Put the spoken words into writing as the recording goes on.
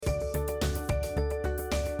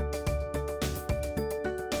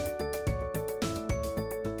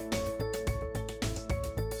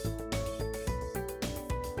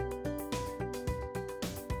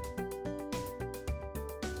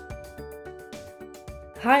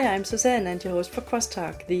Hi, I'm Suzanne and your host for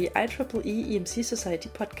Crosstalk, the IEEE EMC Society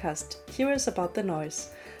podcast. Here is About the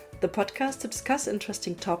Noise, the podcast to discuss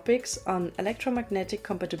interesting topics on electromagnetic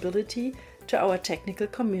compatibility to our technical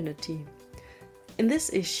community. In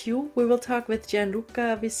this issue, we will talk with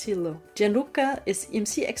Gianluca Visillo. Gianluca is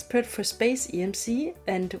EMC expert for Space EMC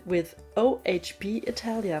and with OHB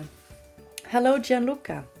Italia. Hello,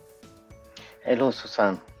 Gianluca. Hello,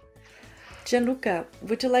 Suzanne. Gianluca,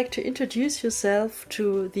 would you like to introduce yourself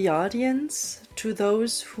to the audience, to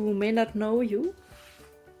those who may not know you?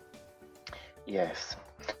 Yes,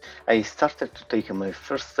 I started to take my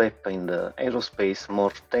first step in the aerospace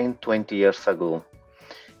more than 20 years ago.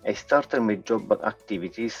 I started my job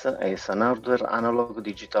activities as an hardware analog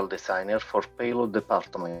digital designer for payload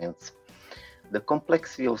departments. The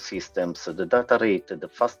complexity of systems, the data rate, the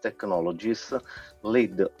fast technologies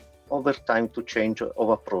led over time to change of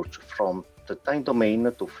approach from the time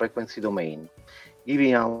domain to frequency domain,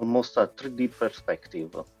 giving almost a 3D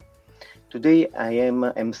perspective. Today I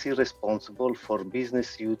am MC responsible for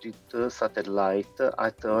business unit satellite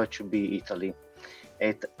at OHB Italy.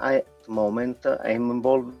 At the moment I am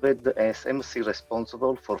involved as MC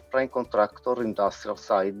responsible for prime contractor industrial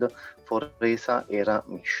side for ESA ERA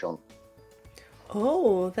mission.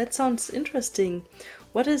 Oh, that sounds interesting.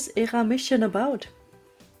 What is ERA mission about?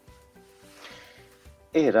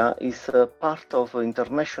 ERA is a part of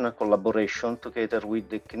international collaboration together with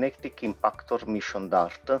the Kinetic Impactor mission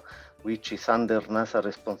DART, which is under NASA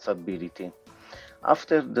responsibility.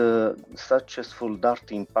 After the successful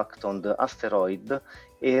DART impact on the asteroid,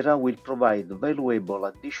 ERA will provide valuable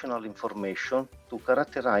additional information to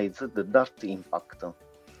characterize the DART impact.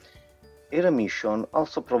 ERA mission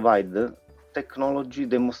also provides technology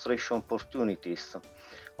demonstration opportunities.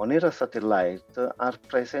 On ERA satellite are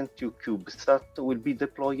present two CubeSat will be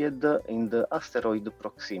deployed in the asteroid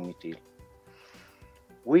proximity.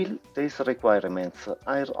 While these requirements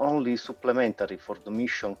are only supplementary for the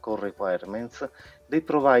mission core requirements, they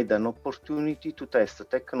provide an opportunity to test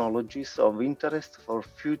technologies of interest for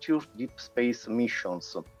future deep space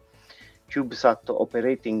missions. CubeSat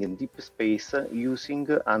operating in deep space using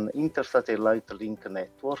an intersatellite link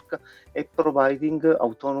network and providing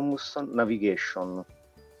autonomous navigation.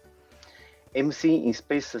 MC in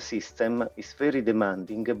space system is very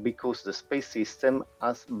demanding because the space system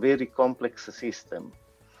has very complex system.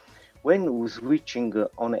 When switching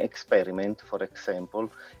on experiment, for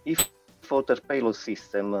example, if other payload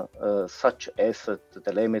system such as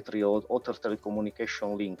telemetry or other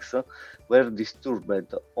telecommunication links were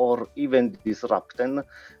disturbed or even disrupted,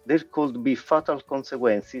 there could be fatal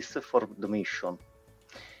consequences for the mission.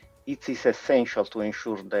 It is essential to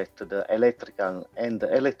ensure that the electrical and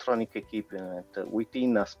electronic equipment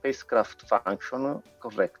within a spacecraft function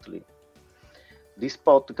correctly. This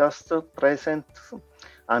podcast presents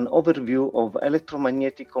an overview of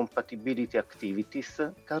electromagnetic compatibility activities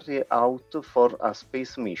carried out for a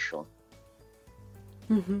space mission.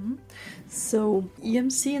 So,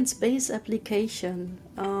 EMC in space application.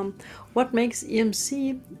 What makes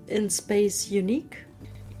EMC in space unique?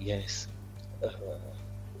 Yes.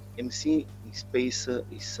 MC in space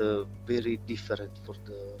is very different for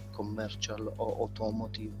the commercial or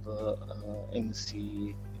automotive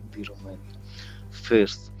MC environment.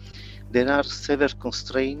 First, there are several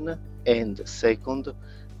constraints, and second,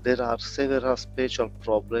 there are several special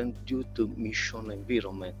problems due to mission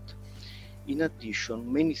environment. In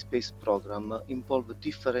addition, many space programs involve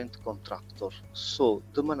different contractors, so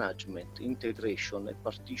the management, integration, and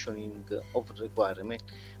partitioning of requirements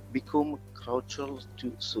become crucial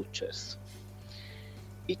to success.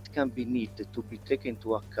 It can be needed to be taken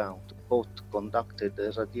into account both conducted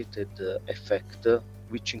and radiated effect,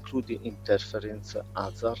 which include interference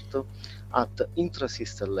hazard at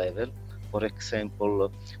intrasystem level, for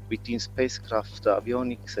example, within spacecraft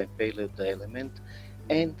avionics and payload element,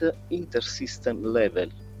 and intersystem level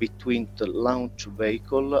between the launch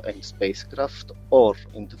vehicle and spacecraft or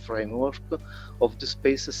in the framework of the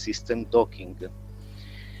space system docking.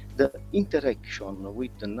 The interaction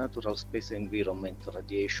with the natural space environment,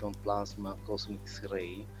 radiation, plasma, cosmic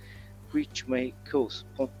ray, which may cause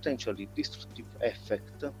potentially destructive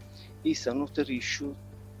effect, is another issue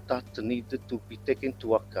that needs to be taken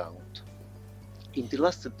into account. In the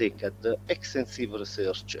last decade, extensive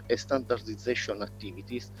research and standardization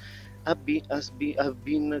activities have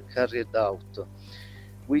been carried out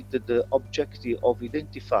with the objective of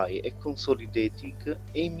identifying and consolidating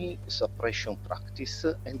EMI suppression practice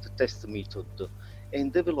and test method,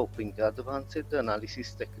 and developing advanced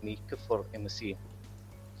analysis technique for MC.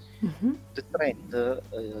 The trend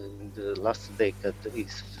in the last decade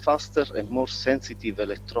is faster and more sensitive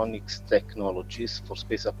electronics technologies for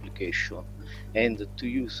space application, and to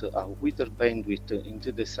use a wider bandwidth in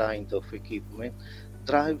the design of equipment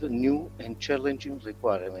drive new and challenging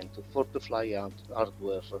requirements for the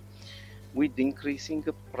hardware, with increasing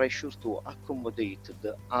pressure to accommodate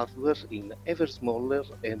the hardware in ever smaller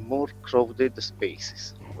and more crowded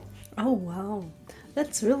spaces. Oh, wow.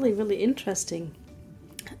 That's really, really interesting.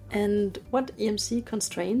 And what EMC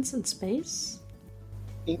constraints in space?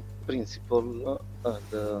 In principle,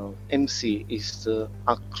 the MC is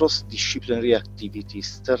a cross-disciplinary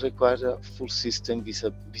activities that require full system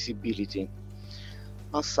visibility.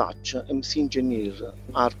 As such, MC engineers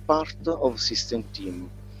are part of system team.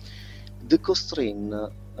 The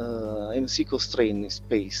MC constraint in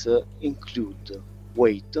space include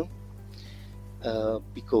weight,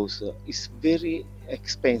 because it's very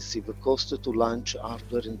expensive cost to launch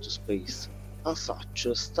hardware into space. As such,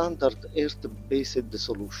 standard Earth-based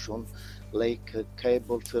solutions like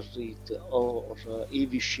cable ferrite or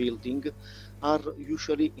EV shielding are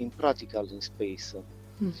usually impractical in space.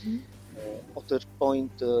 Other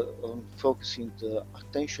point on focusing the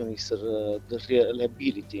attention is the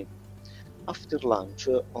reliability. After launch,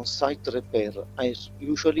 on-site repair is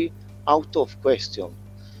usually out of question.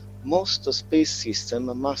 Most space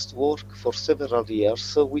systems must work for several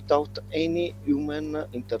years without any human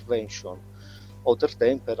intervention, other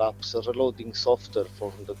than perhaps reloading software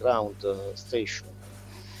from the ground station.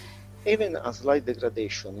 Even a slight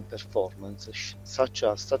degradation in performance, such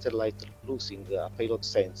as satellite losing a payload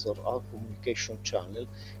sensor or communication channel,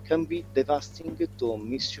 can be devastating to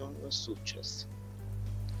mission success.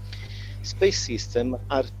 Space systems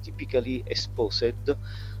are typically exposed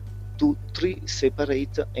to three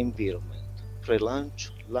separate environments: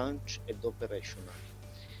 pre-launch, launch, and operational.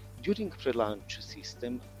 During pre-launch,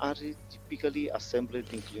 systems are typically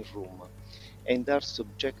assembled in clean room and are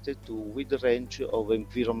subjected to a wide range of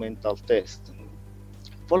environmental tests.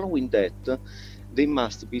 Following that, they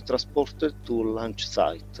must be transported to launch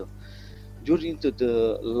site. During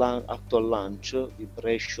the actual launch,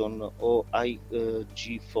 vibration or high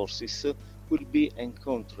G-forces will be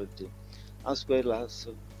encountered, as well as,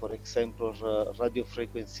 for example, radio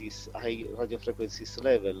frequencies, high radio frequencies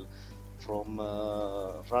level from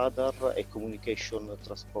radar and communication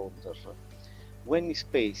transponder. When in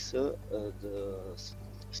space, the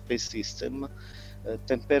space system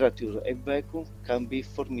temperature and vacuum can be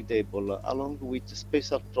formidable, along with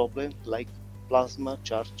special problems like plasma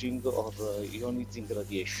charging or ionizing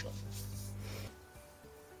radiation.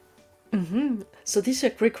 So these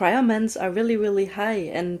requirements are really, really high,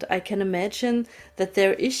 and I can imagine that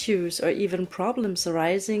there are issues or even problems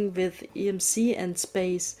arising with EMC and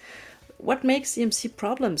space. What makes EMC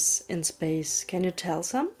problems in space? Can you tell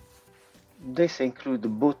some? These include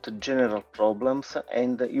both general problems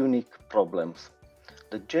and unique problems.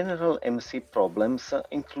 The general MC problems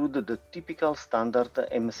include the typical standard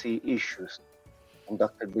MC issues: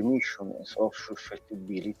 conducted emission or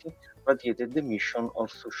susceptibility, radiated emission or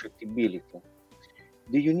susceptibility.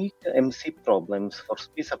 The unique MC problems for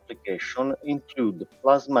space application include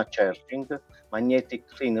plasma charging, magnetic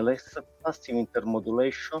cleanliness, passive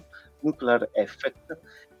intermodulation, nuclear effect,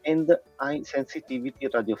 and high sensitivity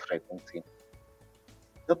radio frequency.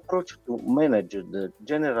 The approach to manage the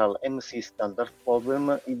general MC standard problem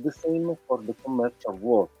is the same for the commercial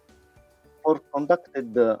world. For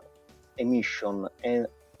conducted emission and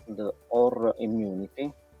or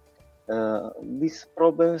immunity, these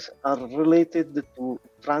problems are related to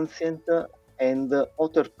transient and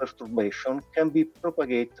other perturbation can be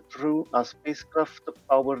propagated through a spacecraft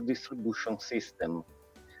power distribution system.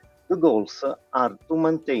 The goals are to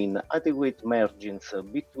maintain adequate margins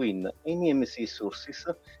between any MC sources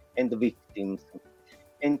and victims,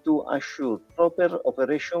 and to assure proper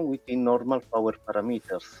operation within normal power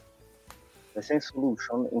parameters. The same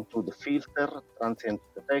solution include filter, transient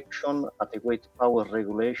detection, adequate power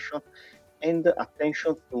regulation, and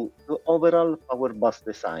attention to the overall power bus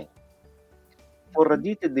design. For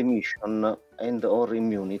radiated emission and or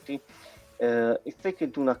immunity, it's taken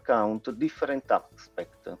into account different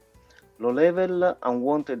aspects. Low-level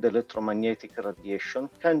unwanted electromagnetic radiation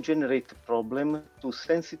can generate problems to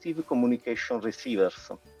sensitive communication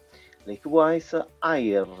receivers. Likewise,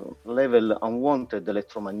 higher-level unwanted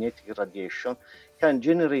electromagnetic radiation can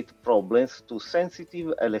generate problems to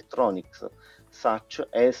sensitive electronics, such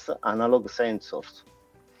as analog sensors.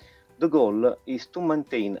 The goal is to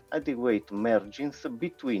maintain adequate margins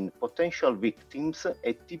between potential victims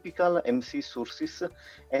and typical MC sources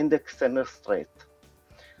and external threats.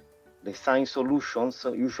 Design solutions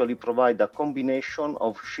usually provide a combination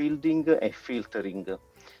of shielding and filtering.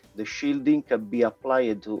 The shielding can be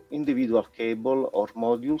applied to individual cable or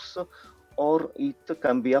modules, or it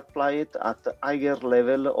can be applied at a higher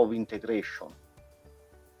level of integration.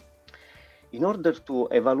 In order to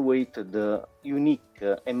evaluate the unique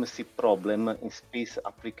MC problem in space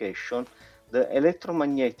application, the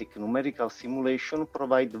electromagnetic numerical simulation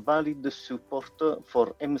provides valid support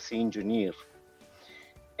for MC engineers.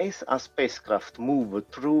 As a spacecraft moves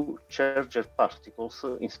through charged particles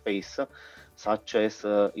in space, such as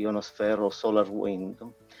ionosphere or solar wind,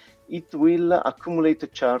 it will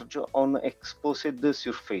accumulate charge on exposed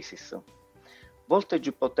surfaces.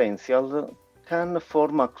 Voltage potential can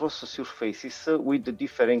form across surfaces with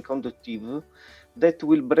different conductivity that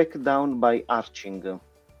will break down by arcing.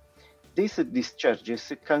 These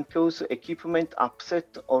discharges can cause equipment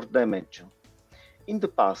upset or damage. In the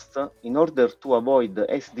past, in order to avoid the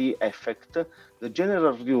SD effect, the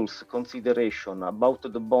general rules consideration about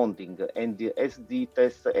the bonding and the SD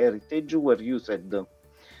test heritage were used.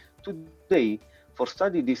 Today, for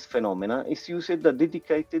study this phenomena is used a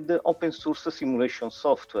dedicated open source simulation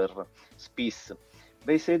software, SPICE,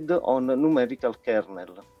 based on numerical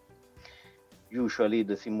kernel. Usually,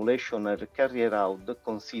 the simulation are carried out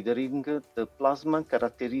considering the plasma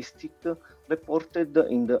characteristic reported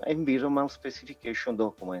in the environmental specification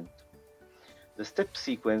document. The step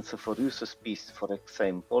sequence for use SPICE, for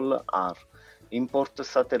example, are import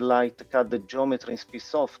satellite CAD geometry in SPICE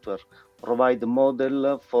software, provide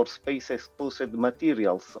model for space-exposed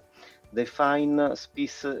materials, define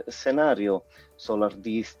SPICE scenario, solar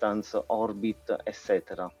distance, orbit,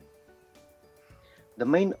 etc. The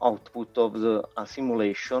main output of the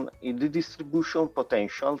simulation is the distribution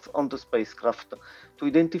potentials on the spacecraft to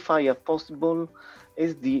identify a possible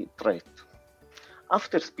SD threat.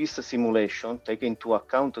 After SPICE simulation, taking into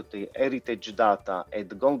account the heritage data and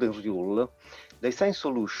the golden rule, design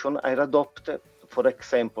solutions are adopted, for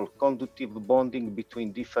example, conductive bonding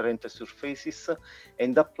between different surfaces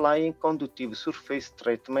and applying conductive surface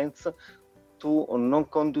treatments to a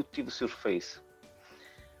non-conductive surface.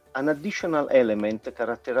 An additional element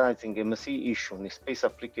characterizing MC issue in space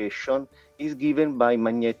application is given by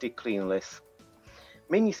magnetic cleanness.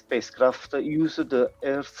 Many spacecraft use the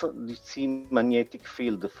Earth's DC magnetic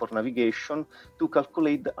field for navigation to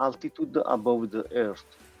calculate the altitude above the Earth.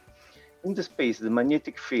 In the space, the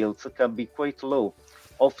magnetic fields can be quite low,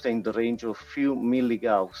 often in the range of few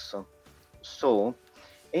milligauss. So,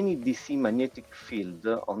 any DC magnetic field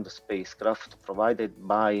on the spacecraft provided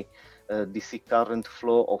by DC current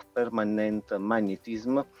flow of permanent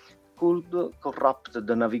magnetism could corrupt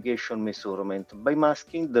the navigation measurement by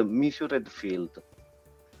masking the measured field.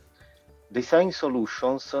 Design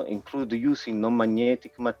solutions include using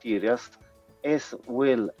non-magnetic materials as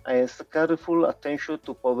well as careful attention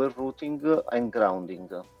to power routing and grounding.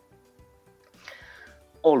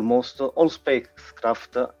 Almost all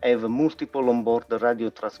spacecraft have multiple onboard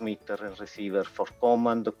radio transmitter and receiver for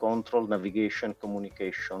command, control, navigation,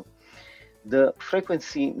 communication. The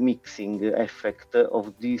frequency mixing effect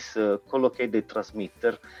of this collocated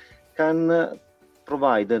transmitter can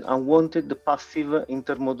provide unwanted passive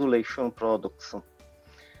intermodulation products.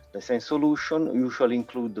 Design solutions usually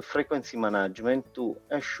include frequency management to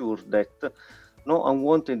ensure that no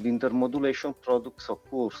unwanted intermodulation products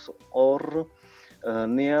occurs or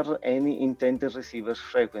near any intended receiver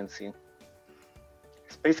frequency.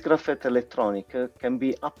 Spacecraft electronics can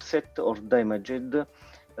be upset or damaged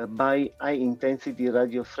by high-intensity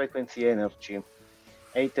radio frequency energy,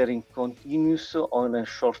 either in continuous or in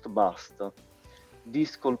short burst.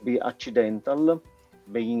 This could be accidental,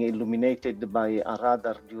 being illuminated by a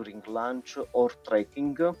radar during launch or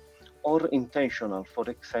tracking, or intentional, for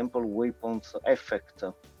example, weapons effect.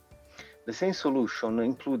 The same solution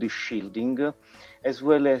includes shielding, as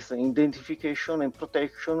well as identification and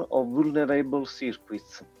protection of vulnerable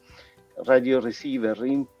circuits. Radio receiver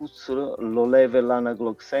inputs, low-level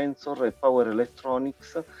analog sensor, and power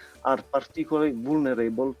electronics are particularly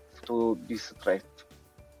vulnerable to this threat.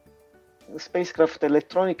 Spacecraft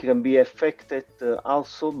electronics can be affected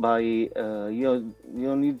also by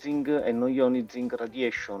ionizing and non-ionizing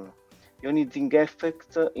radiation. Ionizing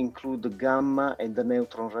effects include gamma and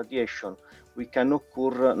neutron radiation, which can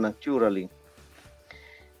occur naturally.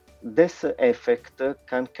 This effect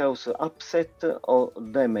can cause upset or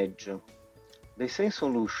damage. The same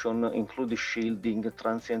solution includes shielding,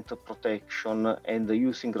 transient protection, and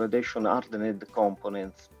using radiation-hardened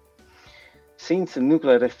components. Since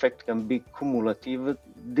nuclear effects can be cumulative,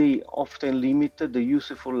 they often limit the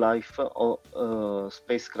useful life of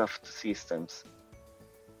spacecraft systems.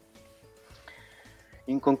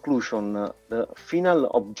 In conclusion, the final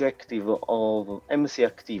objective of MC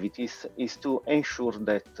activities is to ensure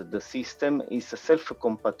that the system is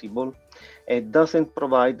self-compatible and doesn't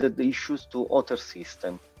provide the issues to other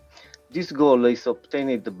systems. This goal is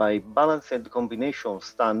obtained by balanced combination of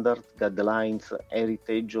standards, guidelines,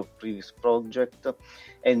 heritage of previous project,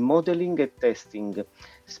 and modeling and testing,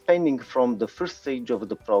 spanning from the first stage of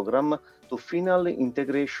the program to final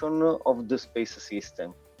integration of the space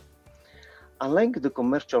system. Unlike the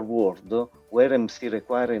commercial world, where MC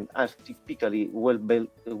requirements are typically well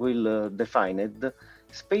defined,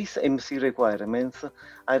 space MC requirements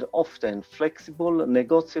are often flexible,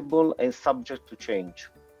 negotiable, and subject to change.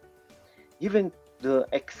 Given the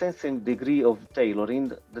extensive degree of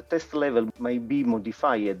tailoring, the test level may be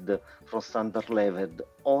modified from standard level,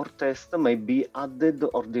 or tests may be added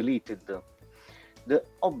or deleted. The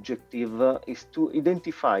objective is to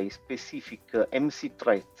identify specific MC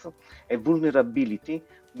threats and vulnerability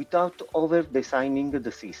without over-designing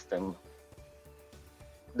the system.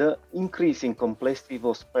 The increasing complexity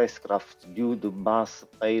of spacecraft due to mass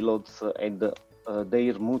payloads and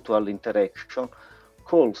their mutual interaction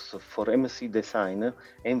calls for MC design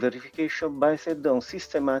and verification based on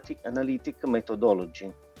systematic analytic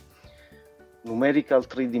methodology. Numerical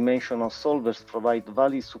three-dimensional solvers provide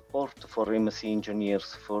valid support for MC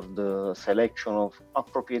engineers for the selection of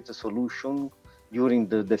appropriate solutions during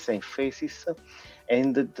the design phases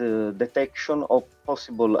and the detection of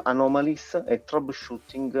possible anomalies and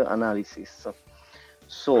troubleshooting analysis,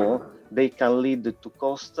 so they can lead to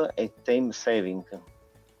cost and time saving.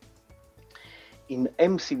 In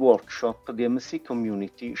MC Workshop, the MC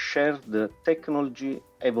community shared the technology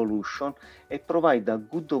evolution and provide a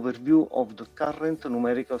good overview of the current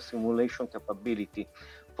numerical simulation capability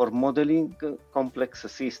for modeling complex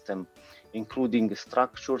systems, including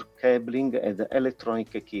structure, cabling, and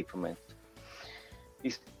electronic equipment.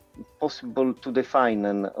 It's possible to define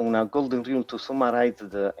a golden rule to summarize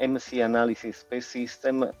the MC analysis space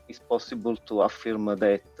system. It's possible to affirm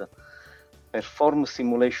that perform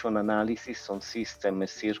simulation analysis on system and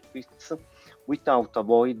circuits without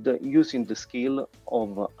avoid using the skill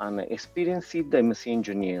of an experienced MC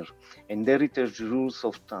engineer and heritage rules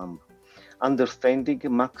of thumb, understanding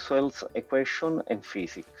Maxwell's equation and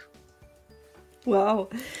physics. Wow,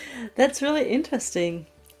 that's really interesting.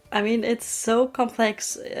 I mean, it's so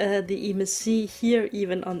complex, the EMC here,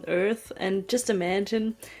 even on Earth, and just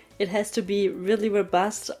imagine it has to be really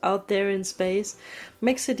robust out there in space,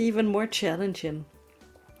 makes it even more challenging.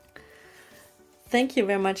 Thank you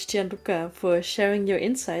very much, Gianluca, for sharing your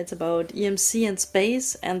insights about EMC and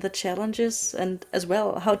space and the challenges, and as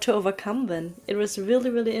well how to overcome them. It was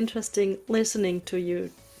really, really interesting listening to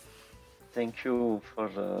you. Thank you for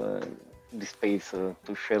the space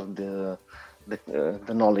to share the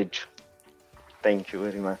knowledge. Thank you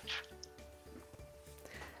very much.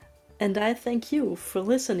 And I thank you for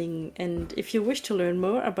listening. And if you wish to learn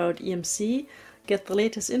more about EMC, get the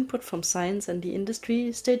latest input from science and the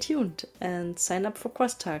industry, stay tuned and sign up for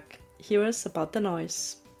Crosstalk. Hear us about the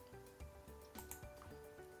noise.